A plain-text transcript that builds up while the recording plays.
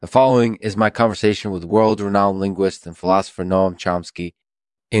The following is my conversation with world-renowned linguist and philosopher Noam Chomsky.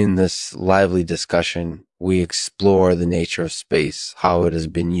 In this lively discussion, we explore the nature of space, how it has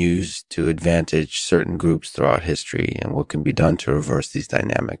been used to advantage certain groups throughout history, and what can be done to reverse these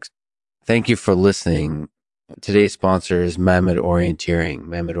dynamics. Thank you for listening. Today's sponsor is Mammoth Orienteering.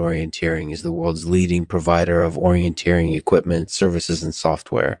 Mammoth Orienteering is the world's leading provider of orienteering equipment, services, and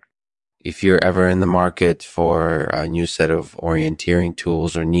software. If you're ever in the market for a new set of orienteering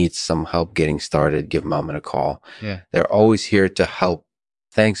tools or need some help getting started, give Mammoth a call. Yeah. They're always here to help.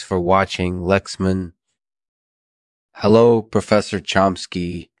 Thanks for watching, Lexman. Hello, Professor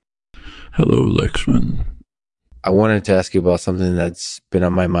Chomsky. Hello, Lexman. I wanted to ask you about something that's been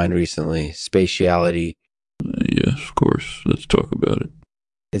on my mind recently, spatiality. Yes, of course. Let's talk about it.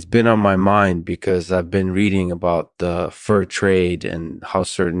 It's been on my mind because I've been reading about the fur trade and how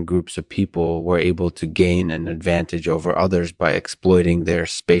certain groups of people were able to gain an advantage over others by exploiting their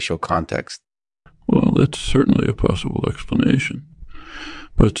spatial context. Well, that's certainly a possible explanation.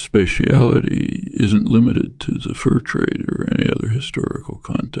 But spatiality isn't limited to the fur trade or any other historical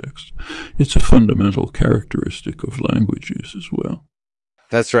context. It's a fundamental characteristic of language use as well.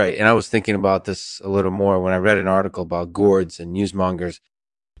 That's right. And I was thinking about this a little more when I read an article about gourds and newsmongers.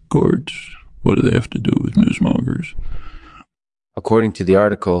 Gourds? What do they have to do with newsmongers? According to the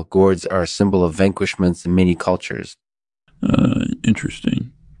article, gourds are a symbol of vanquishments in many cultures.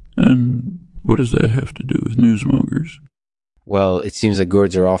 Interesting. And what does that have to do with newsmongers? Well, it seems that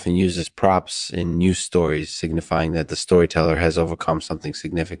gourds are often used as props in news stories, signifying that the storyteller has overcome something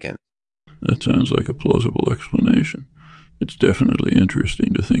significant. That sounds like a plausible explanation. It's definitely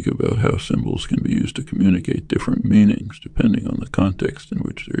interesting to think about how symbols can be used to communicate different meanings depending on the context in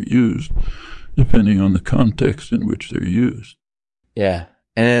which they're used. Yeah,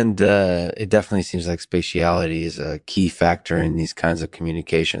 and it definitely seems like spatiality is a key factor in these kinds of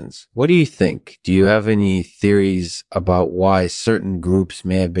communications. What do you think? Do you have any theories about why certain groups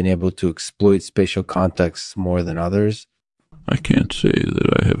may have been able to exploit spatial contexts more than others? I can't say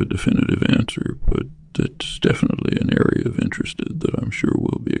that I have a definitive answer, but that's definitely an area of interest that I'm sure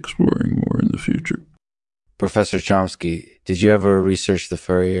we'll be exploring more in the future. Professor Chomsky, did you ever research the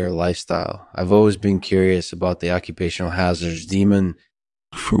furrier lifestyle? I've always been curious about the occupational hazards demon.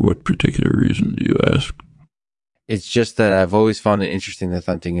 For what particular reason do you ask? It's just that I've always found it interesting that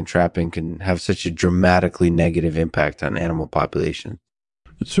hunting and trapping can have such a dramatically negative impact on animal populations.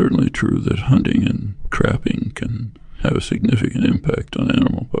 It's certainly true that hunting and trapping can have a significant impact on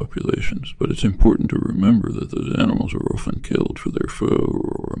animal populations, but it's important to remember that those animals are often killed for their fur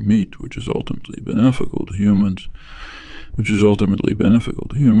or meat, which is ultimately beneficial to humans.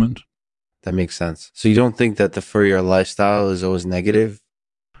 That makes sense. So you don't think that the furrier lifestyle is always negative?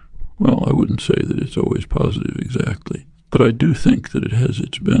 Well, I wouldn't say that it's always positive exactly, but I do think that it has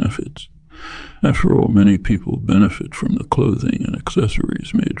its benefits. After all, many people benefit from the clothing and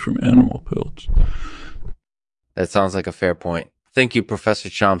accessories made from animal pelts. That sounds like a fair point. Thank you, Professor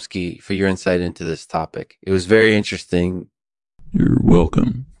Chomsky, for your insight into this topic. It was very interesting. You're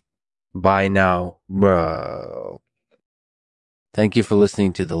welcome. Bye now, bro. Thank you for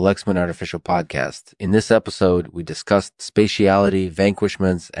listening to the Lexman Artificial Podcast. In this episode, we discussed spatiality,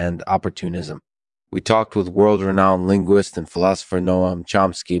 vanquishments, and opportunism. We talked with world-renowned linguist and philosopher Noam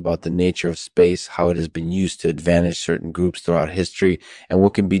Chomsky about the nature of space, how it has been used to advantage certain groups throughout history, and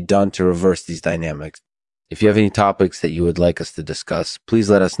what can be done to reverse these dynamics. If you have any topics that you would like us to discuss, please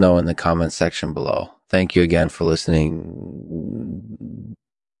let us know in the comments section below. Thank you again for listening.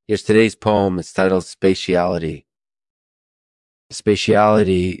 Here's today's poem. It's titled Spatiality.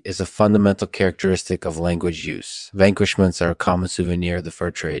 Spatiality is a fundamental characteristic of language use. Vanquishments are a common souvenir of the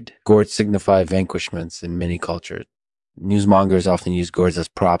fur trade. Gourds signify vanquishments in many cultures. Newsmongers often use gourds as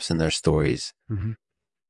props in their stories. Mm-hmm.